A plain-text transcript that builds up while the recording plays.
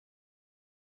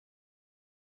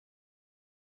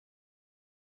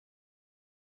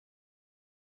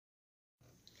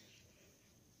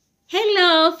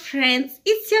Hello friends,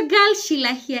 it's your girl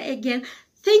Shylah here again.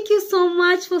 Thank you so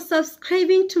much for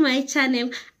subscribing to my channel,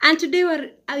 and today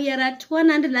we are at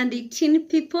 118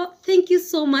 people. Thank you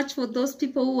so much for those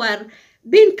people who are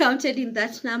being counted in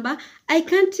that number. I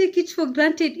can't take it for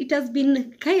granted. It has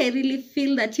been I really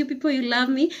feel that you people, you love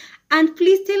me, and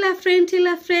please tell a friend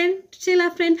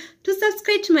to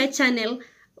subscribe to my channel.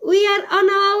 We are on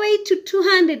our way to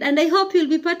 200, and I hope you'll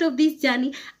be part of this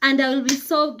journey, and I will be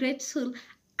so grateful.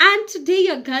 And today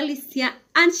your girl is here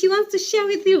and she wants to share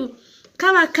with you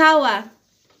Kawa.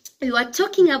 We were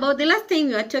talking about, the last time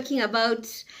we were talking about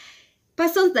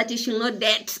persons that you should not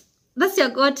date. That's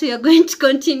what we are going to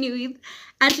continue with.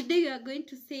 And today we are going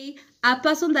to say a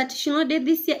person that you should not date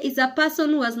this year is a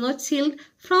person who has not healed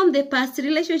from the past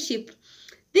relationship.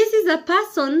 This is a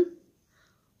person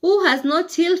who has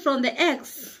not healed from the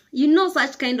ex. You know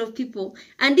such kind of people.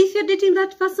 And if you're dating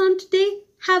that person today,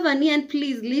 have an ear and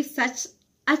please leave such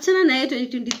Achana na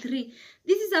 2023.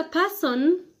 This is a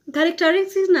person,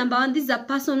 characteristics number 1, this is a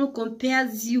person who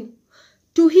compares you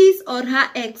to his or her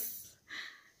ex.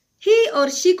 He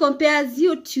or she compares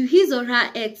you to his or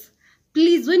her ex.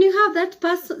 Please, when you have that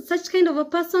person, such kind of a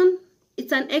person,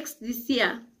 it's an ex this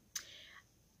year.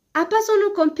 A person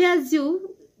who compares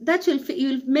you, that will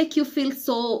make you feel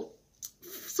so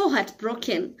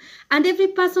heartbroken. And every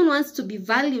person wants to be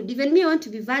valued. Even me, I want to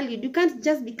be valued. You can't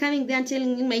just be coming there and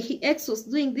telling me my ex was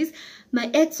doing this, my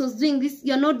ex was doing this,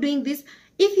 you're not doing this.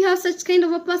 If you have such kind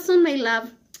of a person, my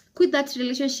love, quit that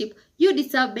relationship. You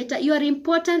deserve better. You are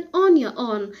important on your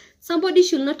own. Somebody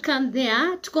should not come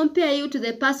there to compare you to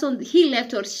the person he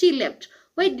left or she left.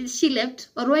 Why did she left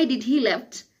or why did he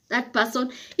left that person?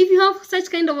 If you have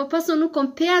such kind of a person who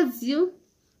compares you,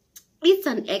 it's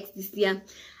an ex this year.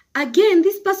 Again,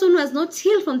 this person who has not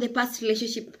healed from the past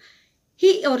relationship,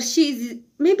 he or she is,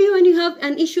 maybe when you have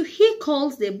an issue, he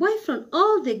calls the boyfriend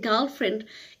or the girlfriend.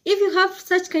 If you have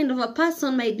such kind of a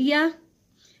person, my dear,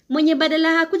 mwenye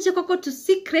badala hakuja kwako to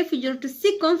seek refuge or to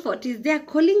seek comfort is there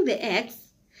calling the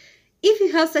ex. If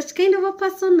you have such kind of a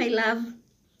person, my love,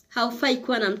 haufai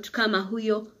kuwa na mtu kama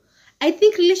huyo. I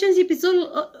think relationship is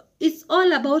it's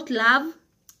all about love.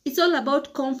 It's all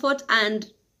about comfort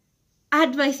and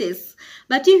advices.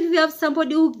 But if you have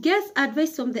somebody who gets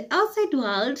advice from the outside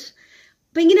world,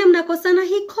 pengine mnakosana,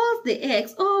 he calls the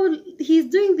ex, oh, he's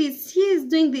doing this, he is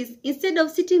doing this, instead of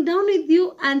sitting down with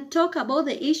you and talk about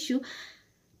the issue.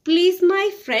 Please,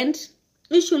 my friend,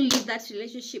 you should leave that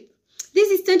relationship. This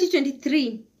is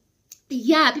 2023.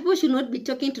 Yeah, people should not be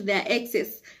talking to their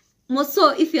exes. More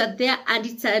so if you are there and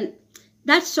it's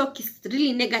that shock is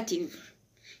really negative.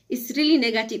 It's really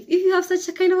negative. If you have such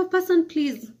a kind of a person,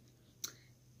 please,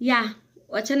 yeah,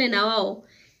 wachane na wao.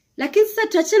 Lakini sasa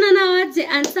tuachana na waje,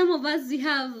 and some of us, we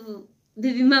have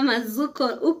baby mamas who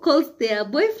calls their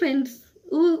boyfriends,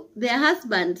 their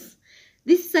husbands.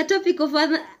 This is a topic of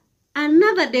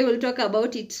another day, we'll talk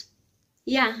about it.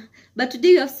 Yeah, but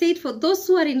today we have said for those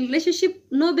who are in relationship,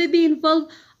 no baby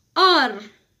involved, or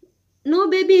no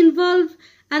baby involved,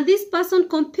 and this person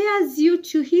compares you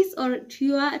to his or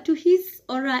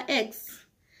her ex.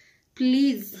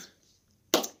 Please,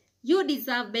 you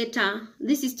deserve better.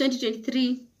 This is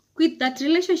 2023. Quit that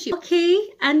relationship. Okay,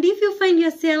 and if you find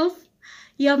yourself,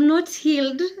 you have not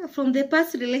healed from the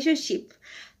past relationship,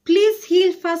 please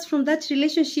heal first from that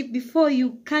relationship before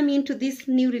you come into this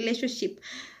new relationship.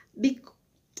 Because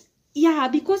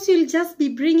you'll just be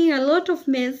bringing a lot of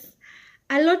mess,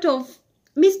 a lot of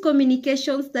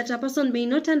miscommunications that a person may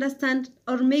not understand,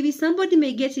 or maybe somebody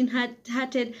may get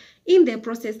hurted in the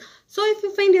process. So if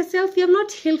you find yourself, you have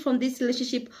not healed from this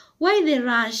relationship, why the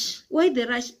rush? Why the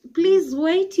rush? Please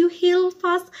wait, you heal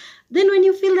first. Then when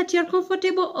you feel that you're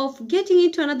comfortable of getting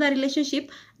into another relationship,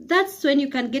 that's when you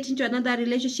can get into another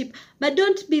relationship. But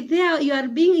don't be there, you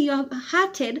are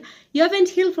hurted, you haven't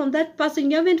healed from that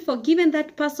person, you haven't forgiven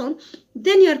that person,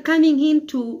 then you're coming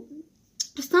into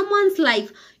someone's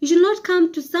life. You should not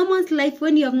come to someone's life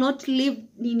when you have not lived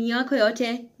nini yako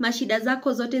yote, mashida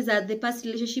zako zote za the past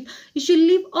relationship. You should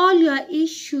leave all your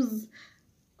issues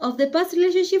of the past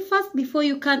relationship first before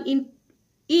you come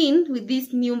in with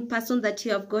this new person that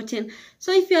you have gotten.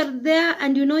 So if you're there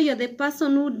and you know you're the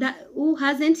person who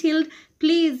hasn't healed,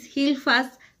 please heal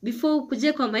first before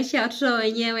kuje kwa maisha ya watoto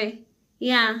wenyewe.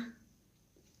 Yeah.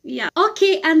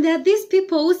 Okay, and there are these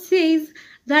people who says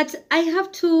that I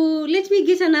have to, let me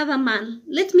get another man,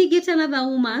 let me get another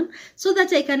woman so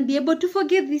that I can be able to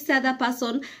forget this other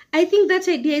person. I think that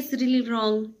idea is really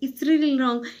wrong. It's really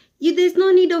wrong. There's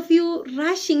no need of you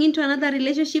rushing into another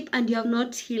relationship and you have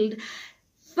not healed.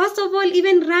 First of all,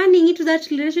 even running into that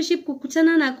relationship,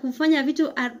 kukutana na kufanya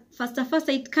vitu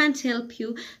faster, it can't help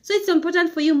you. So it's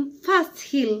important for you first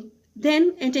heal.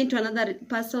 then enter into another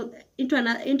person, into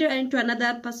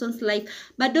another person's life.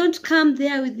 But don't come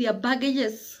there with your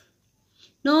baggages.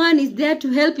 No one is there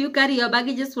to help you carry your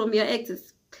baggages from your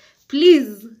exes.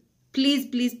 Please, please,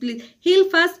 please, please. Heal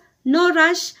first, no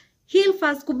rush. Heal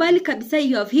first. Kubali kabisa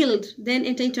you have healed. Then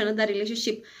enter into another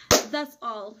relationship. That's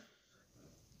all.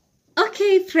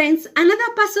 Okay, friends,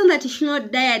 another person that you should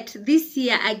not date this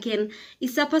year again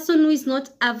is a person who is not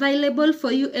available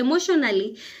for you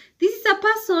emotionally. This is a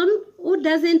person who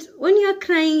doesn't, when you're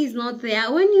crying, he's not there.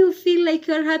 When you feel like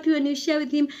you're happy, when you share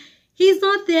with him, he's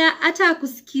not there. Ata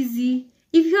akusikizi.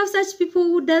 If you have such people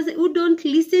who don't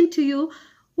listen to you,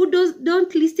 who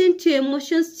don't listen to your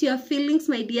emotions, to your feelings,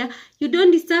 my dear, you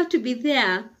don't deserve to be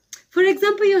there. For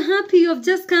example, you're happy, you have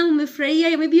just come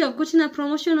umefurahia, maybe you have gotten a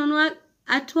promotion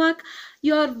at work,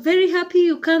 you're very happy,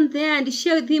 you come there and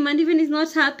share with him, and even he's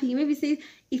not happy, maybe say,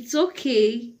 it's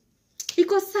okay.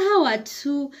 Iko sawa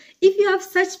tu. If you have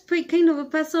such kind of a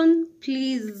person,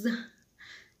 please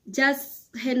just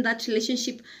end that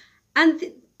relationship. And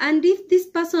if this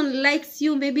person likes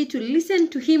you, maybe to listen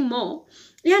to him more,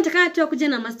 anataka tu akuje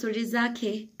na mastori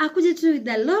zake. Akuje tu with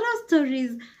a lot of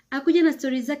stories. Akuje na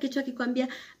stories zake tu akikwambia,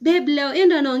 babe, leo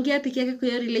endo anaongea peke yake kwa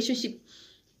relationship.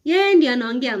 Yeye ndio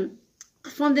anaongea.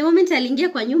 From the moment aliingia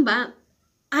kwa nyumba,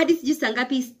 hadi sijui saa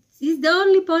ngapi, he's the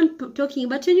only one talking.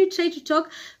 But when you try to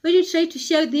talk, when you try to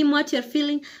share with him what you're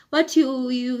feeling, what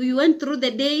you went through the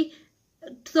day,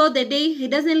 he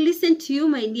doesn't listen to you,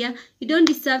 my dear. You don't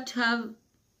deserve to have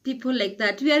people like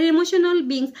that. We are emotional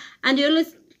beings, and we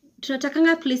always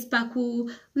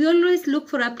we always look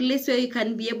for a place where you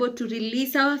can be able to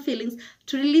release our feelings,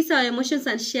 to release our emotions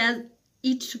and share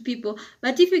it to people.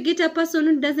 But if you get a person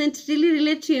who doesn't really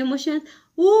relate to your emotions,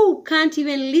 who can't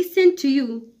even listen to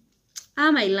you,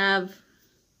 my love,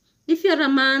 if you're a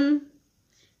man,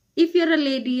 if you're a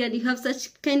lady, and you have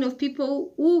such kind of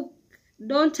people who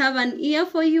don't have an ear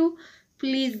for you,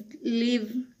 please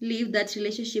leave that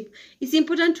relationship. It's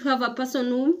important to have a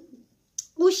person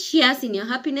who shares in your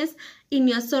happiness, in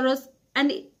your sorrows,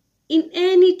 and in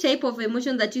any type of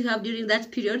emotion that you have during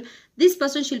that period. This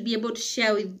person should be able to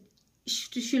share with,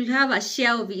 should have a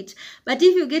share of it. But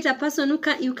if you get a person who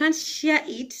you can't share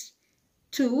it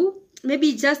to, maybe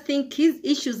you just think his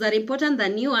issues are important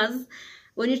than yours.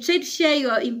 When you try to share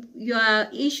your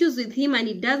issues with him and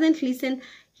he doesn't listen,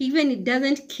 even he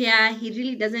doesn't care, he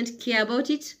really doesn't care about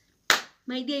it,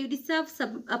 my dear, you deserve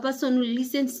a person who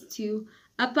listens to you.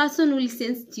 A person who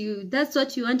listens to you. That's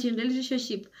what you want in a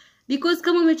relationship. Because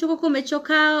kama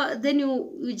umechoka, then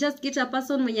you just get a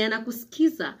person mwenye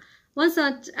anakusikiza. Once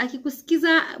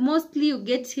akikusikiza, mostly you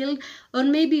get healed, or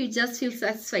maybe you just feel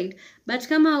satisfied. But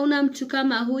kama hauna mtu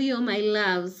kama huyo, my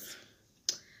loves,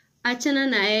 achana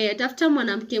na yeye. Tafuta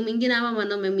mwanamke mwingine ama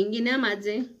mwanaume mwingine, ama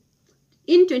aje.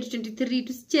 In 2023,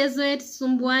 tusichezwe,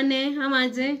 tusumbuane, ama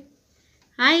aje.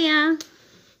 Haya.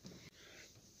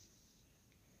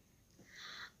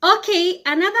 Okay,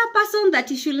 another person that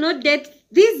you should not date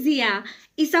this year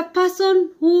is a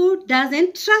person who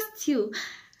doesn't trust you.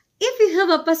 If you have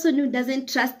a person who doesn't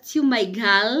trust you, my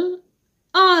girl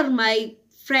or my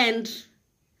friend,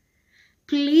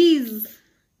 please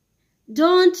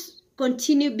don't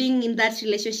continue being in that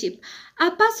relationship.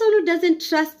 A person who doesn't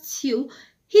trust you,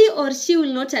 he or she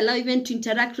will not allow even to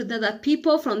interact with other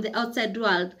people from the outside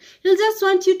world. He'll just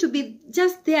want you to be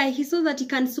just there so that he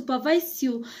can supervise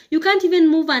you. You can't even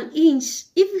move an inch.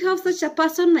 If you have such a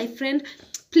person, my friend,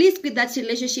 please quit that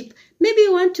relationship. Maybe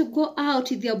you want to go out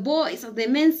with your boys, as the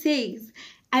man says,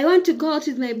 I want to go out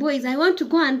with my boys. I want to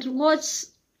go and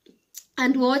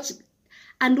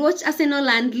watch Arsenal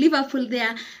and Liverpool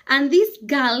there. And this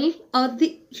girl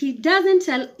she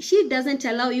doesn't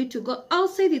allow you to go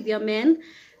outside with your man.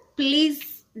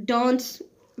 Please don't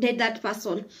date that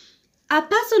person. A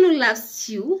person who loves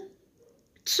you,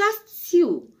 trusts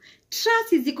you.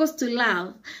 Trust is equals to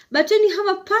love. But when you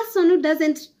have a person who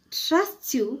doesn't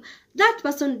trust you, that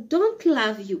person don't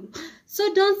love you.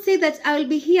 So don't say that I will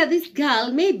be here, this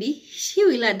girl, maybe she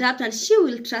will adapt and she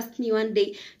will trust me one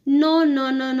day. No, no,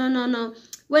 no, no, no, no.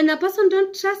 When a person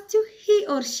don't trust you, he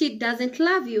or she doesn't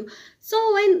love you.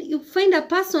 So when you find a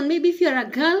person, maybe if you're a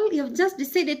girl, you've just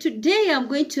decided today I'm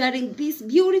going to wearing this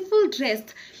beautiful dress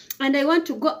and I want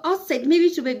to go outside, maybe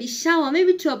to baby shower,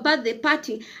 maybe to a birthday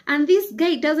party, and this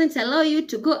guy doesn't allow you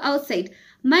to go outside.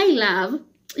 My love,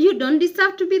 you don't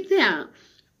deserve to be there.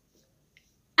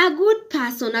 A good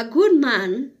person, a good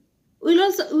man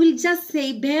will just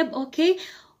say, babe, okay,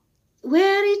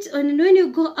 wear it, and when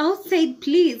you go outside,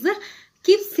 please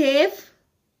keep safe.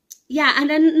 Yeah,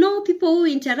 and I know people who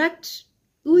you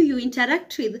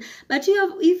interact with. But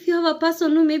if you have a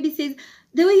person who maybe says,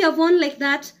 the way you have worn like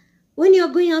that, When you're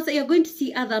going outside, you're going to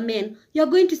see other men. You're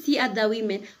going to see other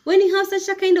women. When you have such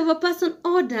a kind of a person,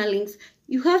 oh darlings,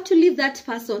 you have to leave that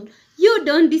person. You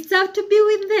don't deserve to be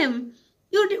with them.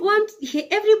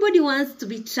 Everybody wants to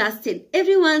be trusted.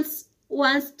 Everyone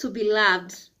wants to be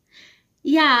loved.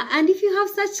 Yeah, and if you have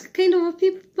such kind of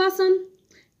a person,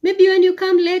 maybe when you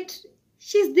come late,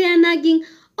 she's there nagging.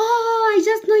 Oh, I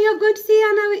just know you're going to see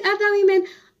other women.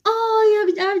 Oh,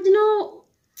 you know.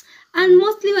 And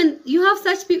mostly when you have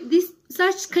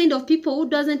such kind of people who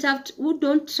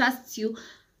don't trust you,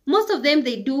 most of them,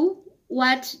 they do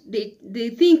what they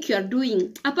think you're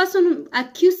doing. A person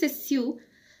accuses you.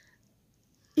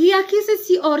 He accuses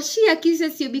you or she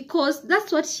accuses you because that's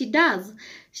what she does.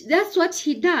 That's what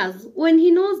he does. When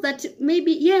he knows that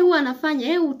maybe ye huwa anafanya,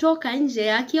 ye hutoka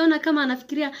nje, akiona kama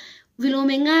anafikiria vile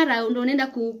umeng'ara, ndio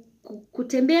unaenda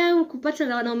kutembea kupata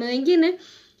na wanaume wengine.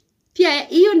 Pia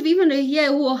hiyo ndivyo ndio yeye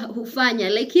huo hufanya.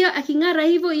 Like here aking'ara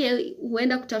hivyo yeye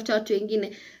huenda kutafuta watu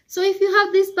wengine. So if you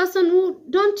have this person who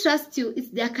don't trust you,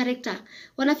 it's their character.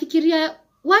 Wanafikiria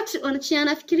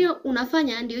anafikiria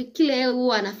unafanya ndio kile yeye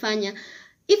huwa anafanya.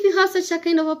 If you have such a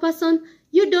kind of a person,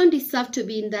 you don't deserve to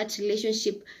be in that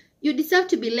relationship. You deserve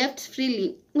to be left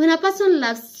freely. When a person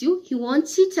loves you, he won't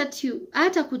cheat at you.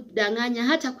 Hata kudanganya,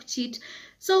 hata kucheat.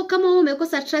 So kama wewe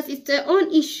umekosa trust, it's your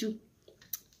own issue.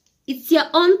 It's your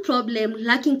own problem.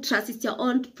 Lacking trust is your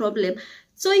own problem.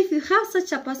 So if you have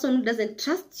such a person who doesn't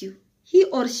trust you, he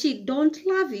or she don't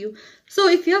love you. So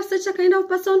if you have such a kind of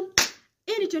person,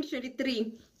 in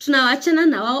 2023, tunawachana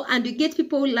na wao and we get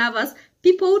people who love us,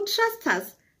 people who trust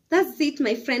us. That's it,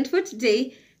 my friend, for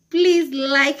today. Please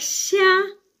like, share,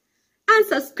 and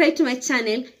subscribe to my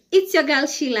channel. It's your girl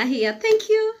Shylah here. Thank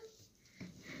you.